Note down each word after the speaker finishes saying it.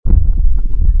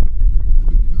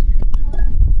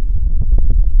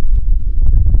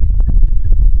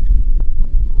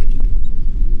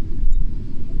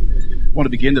want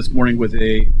to begin this morning with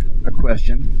a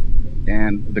question,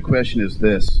 and the question is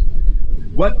this: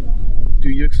 what do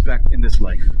you expect in this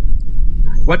life?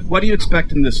 What do you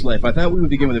expect in this life? I thought we would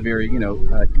begin with a very,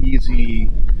 easy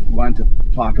one to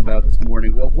talk about this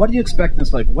morning. Well, what do you expect in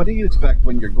this life? What do you expect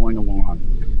when you're going along?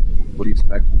 What do you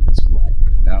expect in this life?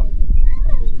 Now,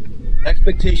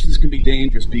 expectations can be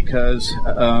dangerous because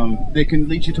they can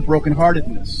lead you to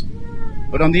brokenheartedness.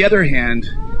 But on the other hand,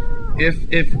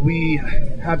 if we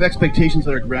have expectations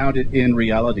that are grounded in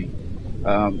reality,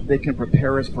 they can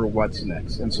prepare us for what's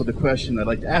next. And so the question I'd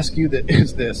like to ask you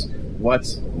is this: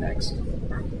 what's next?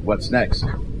 What's next?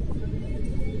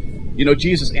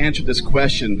 Jesus answered this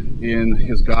question in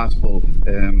his gospel,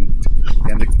 and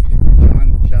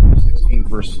John chapter 16,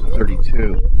 verse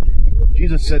 32.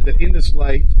 Jesus said that in this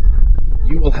life,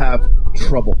 you will have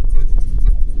trouble.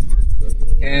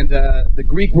 And the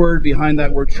Greek word behind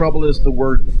that word trouble is the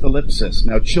word thalipsis.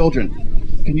 Now,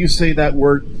 children, can you say that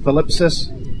word thalipsis?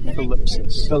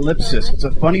 Thalipsis. Thalipsis. It's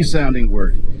a funny sounding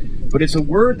word, but it's a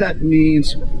word that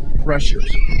means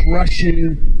pressures,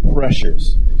 crushing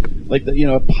pressures. Like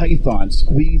a python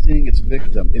squeezing its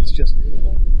victim. It's just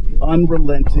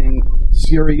unrelenting,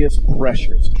 serious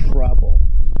pressures, trouble.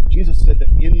 Jesus said that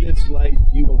in this life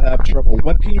you will have trouble.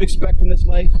 What can you expect from this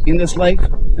life? In this life?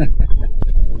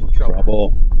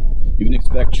 Trouble. You can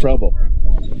expect trouble.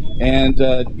 And,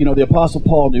 the Apostle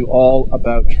Paul knew all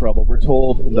about trouble. We're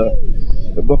told in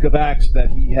the book of Acts that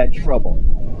he had trouble.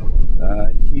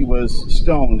 He was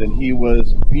stoned, and he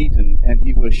was beaten, and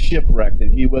he was shipwrecked,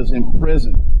 and he was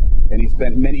imprisoned, and he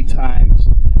spent many times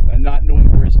not knowing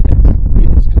where his he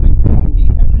was coming from. He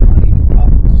had money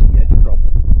problems. He had trouble.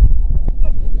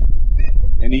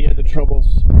 And he had the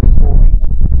troubles of Corinth.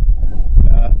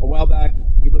 A while back,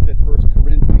 we looked at 1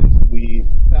 Corinthians, and we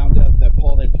found out that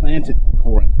Paul had planted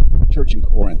Corinth, the church in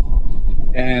Corinth.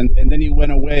 And then he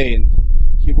went away, and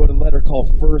he wrote a letter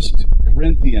called 1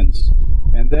 Corinthians.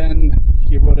 And then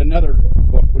he wrote another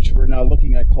book, which we're now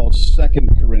looking at, called 2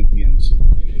 Corinthians.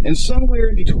 And somewhere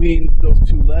in between those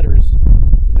two letters,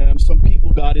 some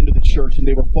people got into the church, and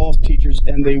they were false teachers,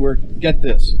 and they were, get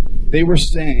this, they were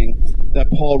saying that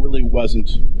Paul really wasn't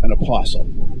an apostle.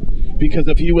 Because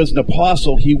if he was an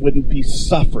apostle, he wouldn't be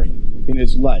suffering in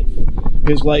his life.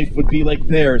 His life would be like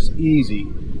theirs, easy,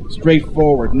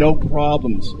 straightforward, no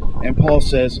problems. And Paul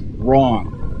says,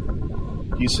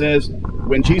 wrong. He says,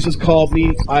 when Jesus called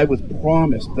me, I was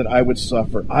promised that I would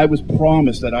suffer. I was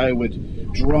promised that I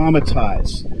would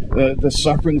dramatize the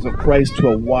sufferings of Christ to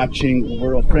a watching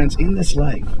world. Friends, in this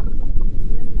life,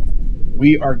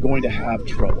 we are going to have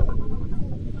trouble.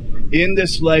 In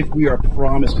this life, we are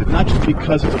promised it, not just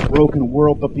because it's a broken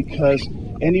world, but because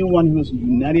anyone who is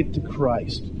united to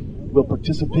Christ will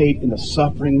participate in the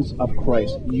sufferings of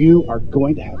Christ. You are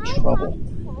going to have trouble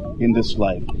in this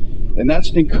life. And that's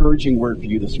an encouraging word for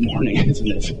you this morning, isn't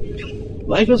it?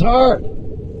 Life is hard.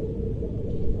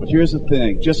 But here's the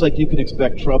thing. Just like you can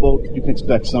expect trouble, you can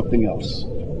expect something else.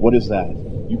 What is that?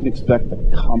 You can expect the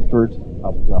comfort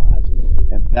of God.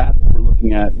 And that's what we're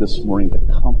looking at this morning, the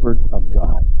comfort of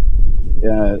God.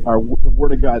 The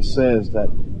Word of God says that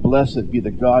blessed be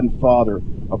the God and Father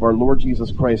of our Lord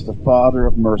Jesus Christ, the Father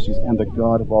of mercies and the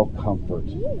God of all comfort,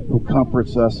 who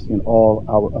comforts us in all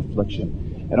our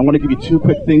affliction. And I want to give you two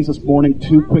quick things this morning,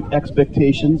 two quick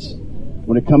expectations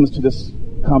when it comes to this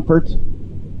comfort.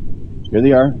 Here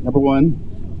they are. Number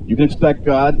one, you can expect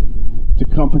God to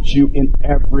comfort you in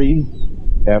every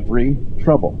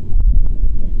trouble.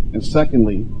 And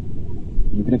secondly,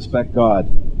 you can expect God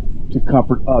to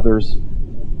comfort others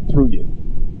through you.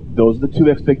 Those are the two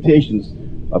expectations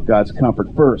of God's comfort.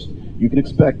 First, you can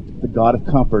expect the God of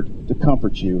comfort to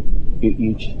comfort you in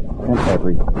each and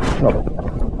every trouble.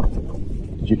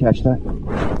 Did you catch that?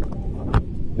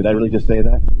 Did I really just say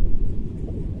that?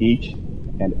 Each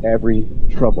and every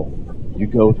trouble you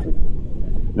go through.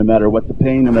 No matter what the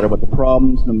pain, no matter what the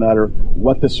problems, no matter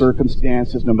what the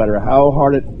circumstances, no matter how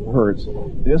hard it hurts,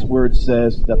 this word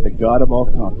says that the God of all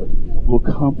comfort will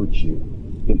comfort you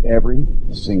in every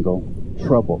single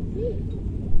trouble.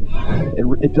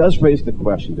 It does raise the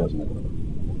question, doesn't it?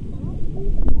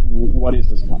 What is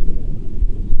this comfort?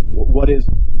 What is...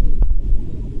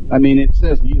 it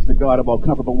says he is the God of all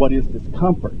comfort, but what is this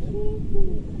comfort?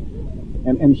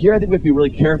 And here I think we have to be really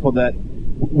careful that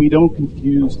we don't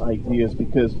confuse ideas,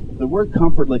 because the word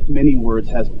comfort, like many words,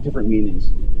 has different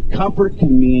meanings. Comfort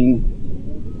can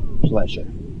mean pleasure.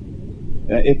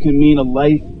 It can mean a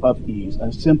life of ease,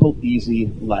 a simple, easy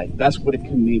life. That's what it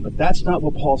can mean, but that's not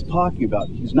what Paul's talking about.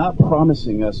 He's not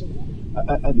promising us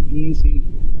an easy,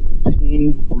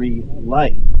 pain-free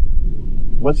life.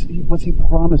 What's he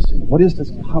promising? What is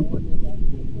this comfort?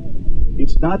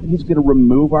 It's not that he's going to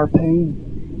remove our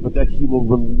pain, but that he will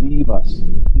relieve us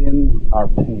in our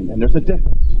pain. And there's a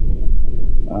difference.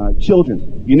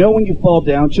 Children, you know when you fall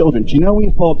down, children, do you know when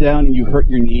you fall down and you hurt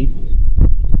your knee?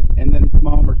 And then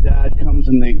mom or dad comes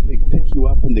and they pick you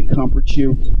up and they comfort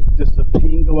you. Does the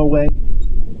pain go away?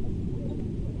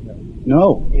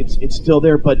 No, it's still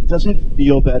there, but doesn't it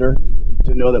feel better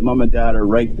to know that mom and dad are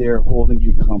right there holding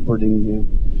you, comforting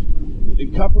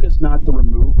you? Comfort is not the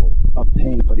removal of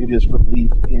pain, but it is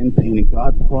relief in pain. And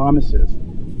God promises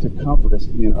to comfort us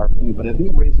in our pain. But I think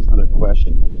it raises another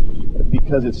question,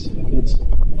 because it's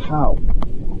how?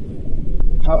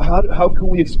 How can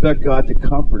we expect God to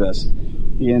comfort us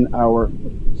in our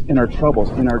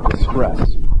troubles, in our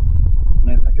distress?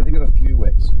 And I can think of a few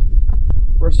ways.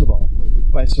 First of all,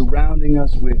 by surrounding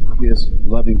us with his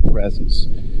loving presence.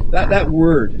 That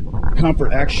word,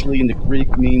 comfort, actually in the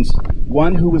Greek means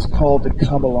one who is called to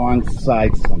come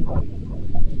alongside somebody.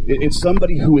 It's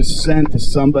somebody who is sent to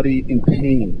somebody in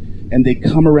pain, and they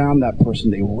come around that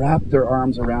person. They wrap their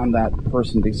arms around that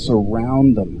person. They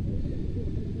surround them.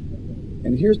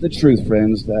 And here's the truth,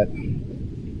 friends, that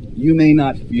you may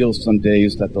not feel some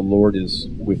days that the Lord is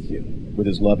with you, with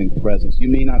his loving presence. You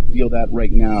may not feel that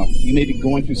right now. You may be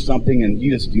going through something and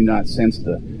you just do not sense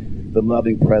the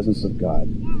loving presence of God.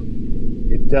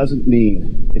 It doesn't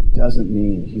mean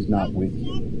he's not with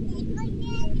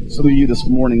you. Some of you this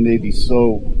morning may be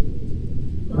so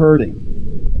hurting.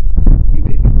 You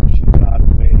may be pushing God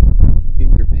away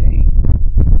in your pain.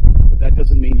 But that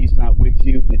doesn't mean he's not with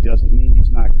you. It doesn't mean he's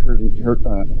not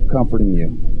comforting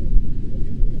you.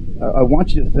 I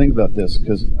want you to think about this,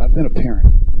 because I've been a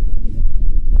parent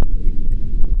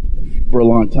for a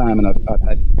long time, and I've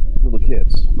had little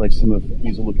kids, like some of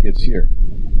these little kids here.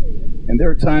 And there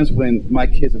are times when my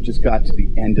kids have just got to the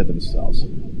end of themselves.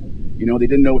 You know, they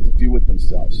didn't know what to do with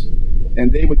themselves.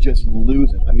 And they would just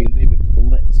lose it. I mean, they would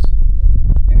blitz.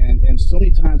 And so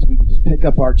many times we would just pick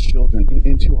up our children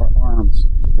into our arms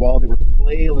while they were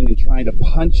flailing and trying to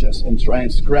punch us and try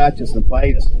and scratch us and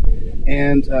bite us.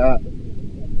 And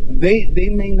they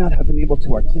may not have been able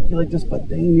to articulate this, but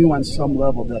they knew on some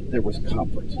level that there was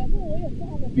comfort,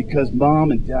 because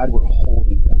mom and dad were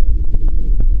holding them.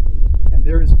 And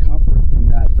there is comfort in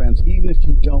that, friends, even if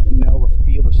you don't know or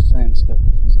feel or sense that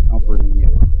he's comforting you.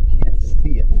 You can't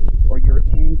see it, or you're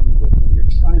angry with him, you're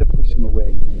trying to push him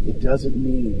away. It doesn't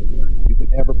mean you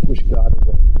can ever push God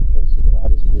away, because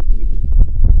God is with you.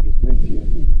 He is with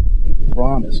you. He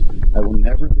promised, I will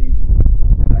never leave you,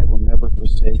 and I will never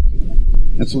forsake you.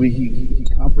 And so he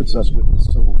comforts us with his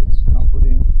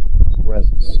comforting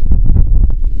presence.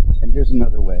 And here's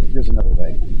another way.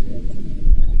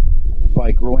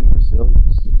 By growing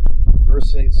resilience.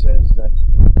 Verse 8 says that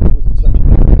it was in such a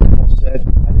way that Paul said,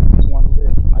 I didn't want to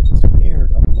live. I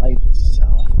despaired of life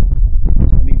itself.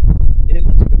 I mean, it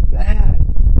must have been bad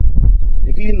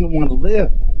if he didn't want to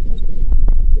live.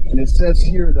 And it says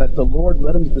here that the Lord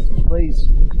led him to this place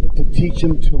to teach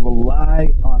him to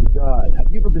rely on God.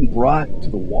 Have you ever been brought to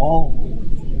the wall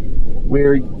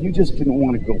where you just didn't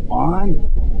want to go on?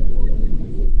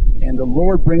 And the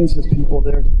Lord brings his people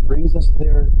there, brings us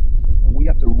there, and we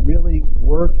have to really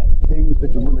work at things, we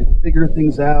have to really figure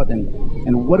things out,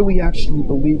 and what do we actually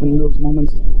believe in those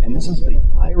moments? And this is the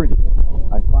irony,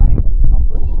 I find, of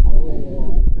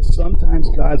comfort. That sometimes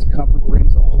God's comfort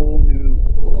brings a whole new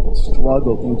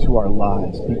struggle into our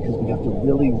lives, because we have to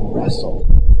really wrestle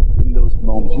in those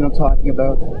moments. You know what I'm talking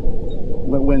about?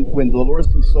 When the Lord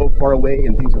seems so far away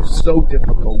and things are so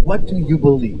difficult, what do you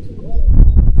believe?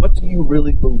 What do you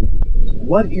really believe?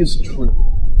 What is true?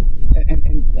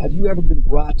 And have you ever been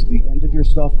brought to the end of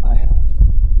yourself? I have.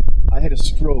 I had a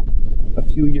stroke a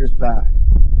few years back,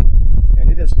 and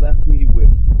it has left me with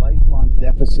lifelong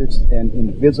deficits and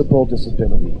invisible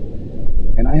disability.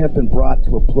 And I have been brought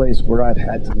to a place where I've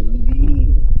had to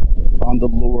lean on the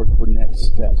Lord for next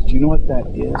steps. Do you know what that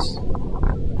is?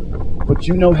 But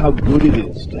you know how good it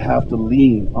is to have to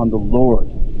lean on the Lord.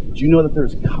 Do you know that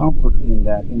there's comfort in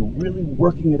that, in really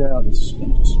working it out and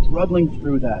struggling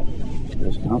through that?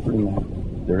 There's comfort in that.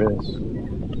 There is.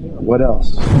 What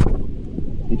else?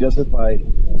 He does it by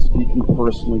speaking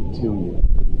personally to you.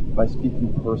 By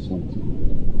speaking personally to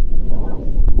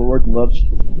you. The Lord loves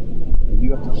you. And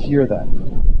you have to hear that.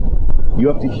 You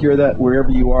have to hear that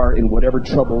wherever you are, in whatever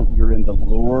trouble you're in. The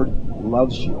Lord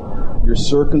loves you. Your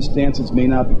circumstances may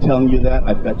not be telling you that.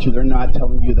 I bet you they're not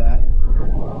telling you that.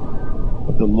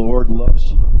 But the Lord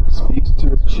loves you. He speaks to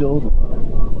his children.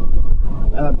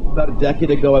 About a decade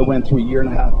ago, I went through a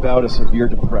 1.5 bout of severe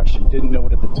depression. Didn't know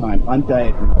it at the time.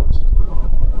 Undiagnosed.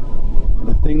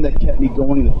 The thing that kept me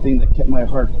going, the thing that kept my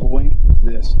heart buoyant was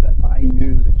this, that I I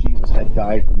knew that Jesus had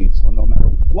died for me. So no matter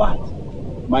what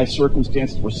my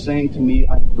circumstances were saying to me,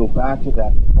 I could go back to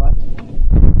that. But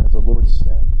as the Lord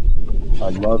said, I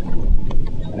love you,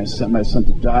 and I sent my son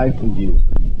to die for you.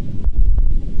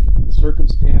 The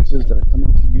circumstances that are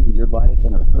coming to you in your life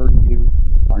and are hurting you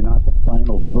are not the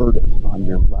final verdict on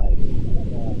your life.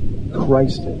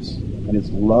 Christ is, and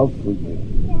his love for you.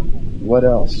 What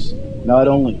else? Not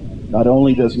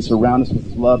only does he surround us with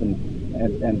his love and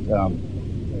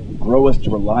grow us to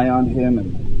rely on him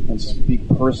and speak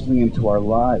personally into our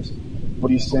lives, but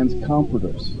he sends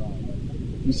comforters.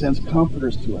 He sends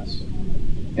comforters to us.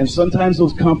 And sometimes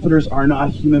those comforters are not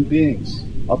human beings.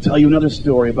 I'll tell you another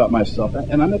story about myself.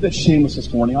 And I'm a bit shameless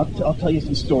this morning. I'll tell you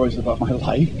some stories about my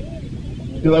life,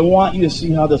 because I want you to see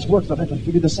how this works. I've had to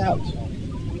figure this out.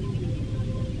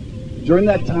 During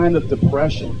that time of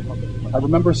depression, I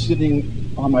remember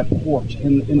sitting on my porch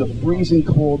in the freezing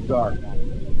cold dark,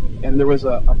 and there was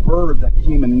a bird that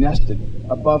came and nested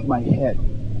above my head.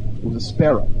 It was a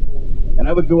sparrow. And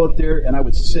I would go out there and I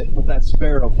would sit with that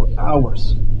sparrow for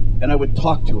hours, and I would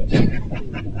talk to it.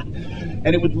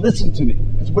 And it would listen to me,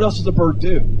 because what else does a bird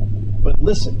do but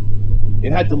listen?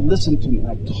 It had to listen to me, and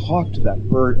I talked to that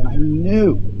bird, and I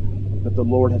knew that the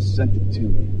Lord had sent it to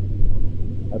me.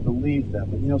 I believed that.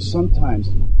 But sometimes,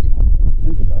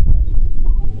 think about that.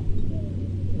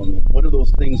 What are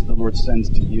those things the Lord sends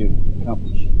to you to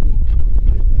accomplish?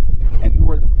 And who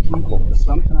are the people?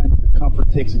 Sometimes the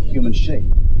comfort takes a human shape.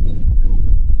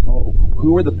 Oh,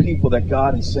 who are the people that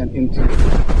God has sent into to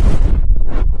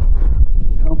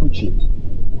comfort you?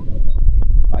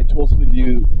 I told some of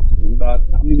you about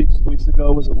how many weeks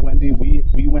ago was it, Wendy?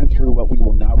 We went through what we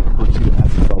will now refer to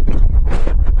as therapy.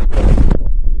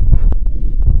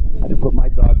 I had to put my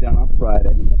dog down on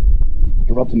Friday,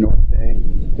 drove up to North Bay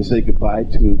to say goodbye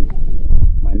to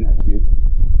my nephew.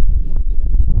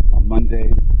 On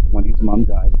Monday, Wendy's mom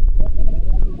died.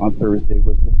 On Thursday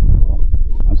was the funeral.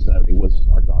 On Saturday was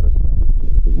our daughter's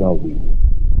wedding.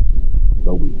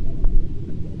 The week.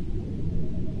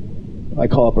 I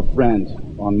called up a friend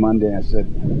on Monday and I said,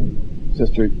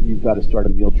 "Sister, you've got to start a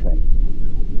meal train.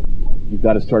 You've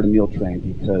got to start a meal train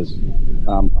because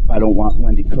I don't want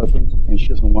Wendy cooking, and she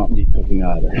doesn't want me cooking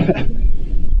either."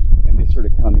 And they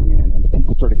started coming in, and the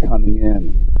people started coming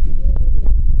in.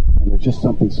 And there's just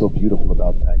something so beautiful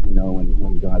about that,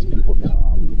 when God's people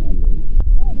come and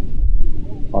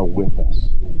they are with us.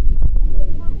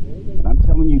 And I'm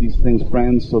telling you these things,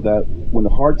 friends, so that when the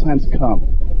hard times come,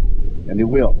 and they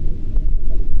will,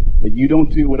 that you don't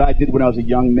do what I did when I was a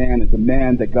young man and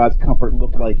demand that God's comfort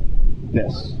look like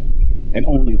this, and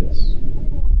only this.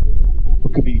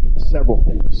 It could be several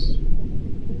things.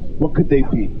 What could they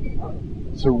be?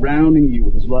 Surrounding you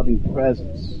with his loving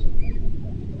presence,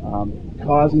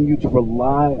 causing you to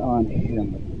rely on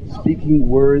him, speaking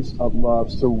words of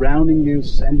love, surrounding you,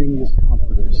 sending his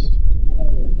comforters.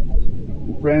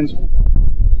 And friends,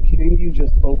 can you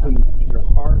just open your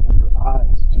heart and your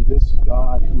eyes to this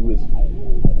God who is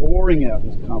pouring out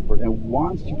his comfort and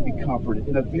wants you to be comforted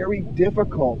in a very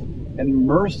difficult and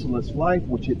merciless life,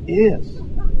 which it is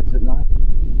it not?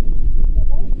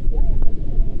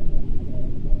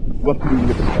 What can you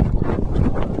expect?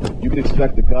 You can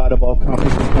expect the God of all comfort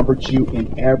to comfort you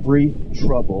in every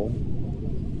trouble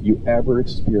you ever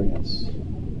experience.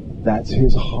 That's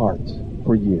his heart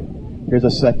for you. Here's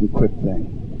a second quick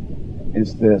thing.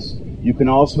 It's this. You can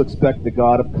also expect the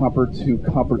God of comfort to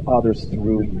comfort others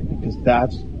through you, because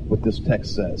that's what this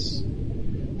text says.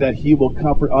 That he will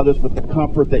comfort others with the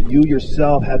comfort that you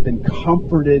yourself have been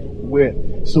comforted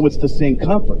with. So it's the same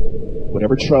comfort.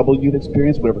 Whatever trouble you've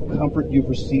experienced, whatever comfort you've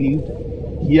received,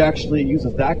 he actually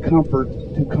uses that comfort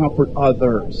to comfort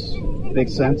others. Make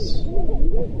sense?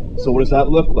 So what does that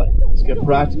look like? Let's get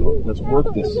practical. Let's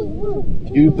work this.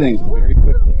 Few things very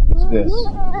quickly. It's this.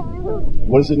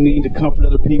 What does it mean to comfort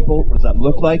other people? What does that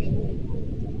look like?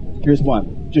 Here's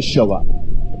one. Just show up.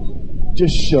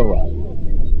 Just show up.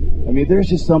 I mean, there's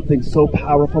just something so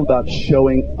powerful about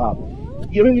showing up.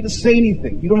 You don't need to say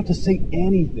anything. You don't have to say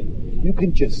anything. You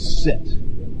can just sit.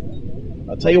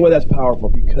 I'll tell you why that's powerful,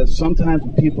 because sometimes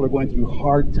when people are going through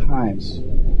hard times,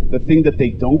 the thing that they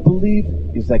don't believe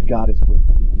is that God is with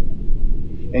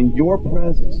them. And your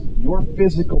presence, your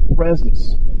physical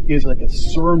presence, is like a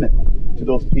sermon to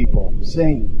those people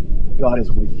saying, God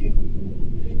is with you.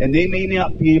 And they may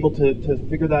not be able to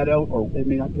figure that out, or they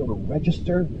may not be able to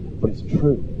register, but it's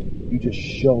true. You just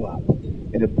show up,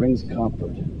 and it brings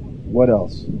comfort. What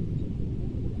else?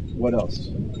 What else?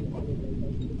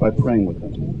 By praying with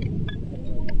them.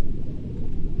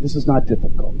 This is not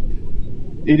difficult.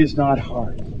 It is not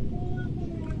hard.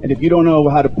 And if you don't know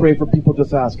how to pray for people,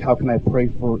 just ask, how can I pray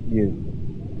for you?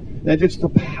 And just the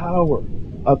power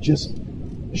of just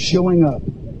showing up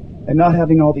and not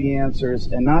having all the answers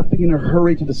and not being in a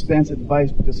hurry to dispense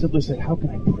advice, but to simply say, how can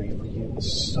I pray for you?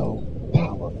 It's so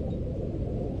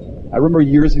powerful. I remember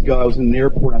years ago, I was in an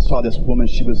airport and I saw this woman.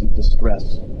 She was in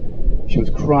distress. She was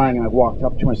crying, and I walked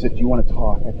up to her and I said, do you want to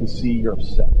talk? I can see you're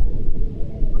upset.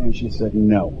 And she said,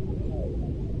 no.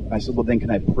 I said, well, then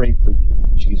can I pray for you?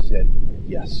 And she said,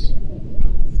 yes.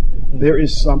 There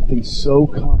is something so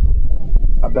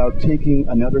comforting about taking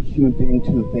another human being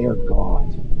to their God.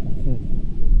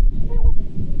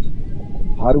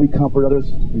 How do we comfort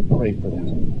others? We pray for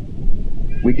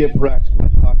them. We get practical. I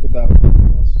talked about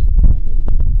this.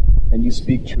 And you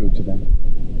speak truth to them.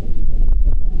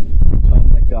 You tell them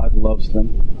that God loves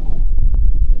them.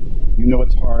 You know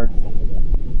it's hard,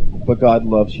 but God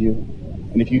loves you.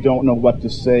 And if you don't know what to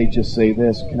say, just say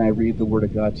this. Can I read the Word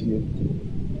of God to you?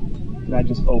 Can I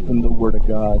just open the Word of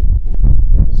God?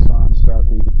 Take a psalm, start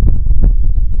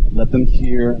reading. Let them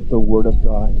hear the Word of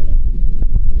God.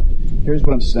 Here's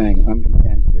what I'm saying. I'm going to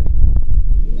end here.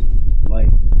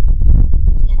 Life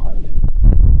is hard.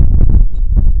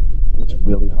 It's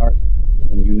really hard.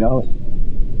 And you know it.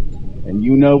 And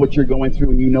you know what you're going through,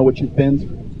 and you know what you've been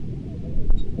through.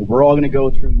 And we're all going to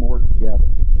go through more together.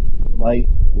 Life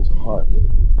is hard.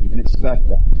 You can expect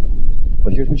that.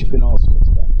 But here's what you can also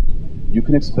expect. You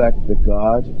can expect the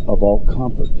God of all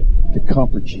comfort to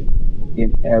comfort you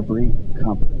in every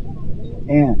comfort.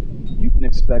 And you can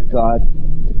expect God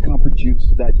to comfort you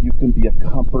so that you can be a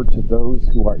comfort to those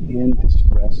who are in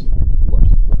distress and who are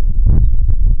struggling.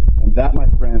 And that, my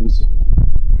friends,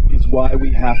 is why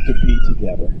we have to be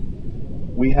together.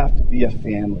 We have to be a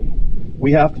family.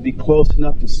 We have to be close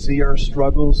enough to see our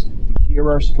struggles, to hear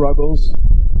our struggles,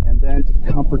 and then to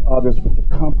comfort others with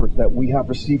the comfort that we have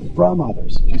received from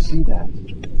others. Do you see that?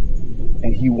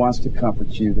 And He wants to comfort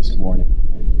you this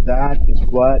morning. That is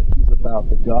what He's about,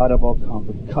 the God of all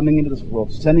comfort, coming into this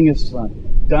world, sending His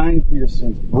Son, dying for your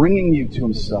sins, bringing you to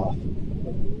Himself,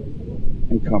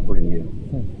 and comforting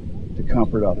you, to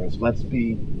comfort others. Let's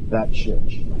be that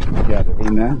church together.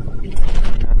 Amen?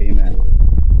 Amen.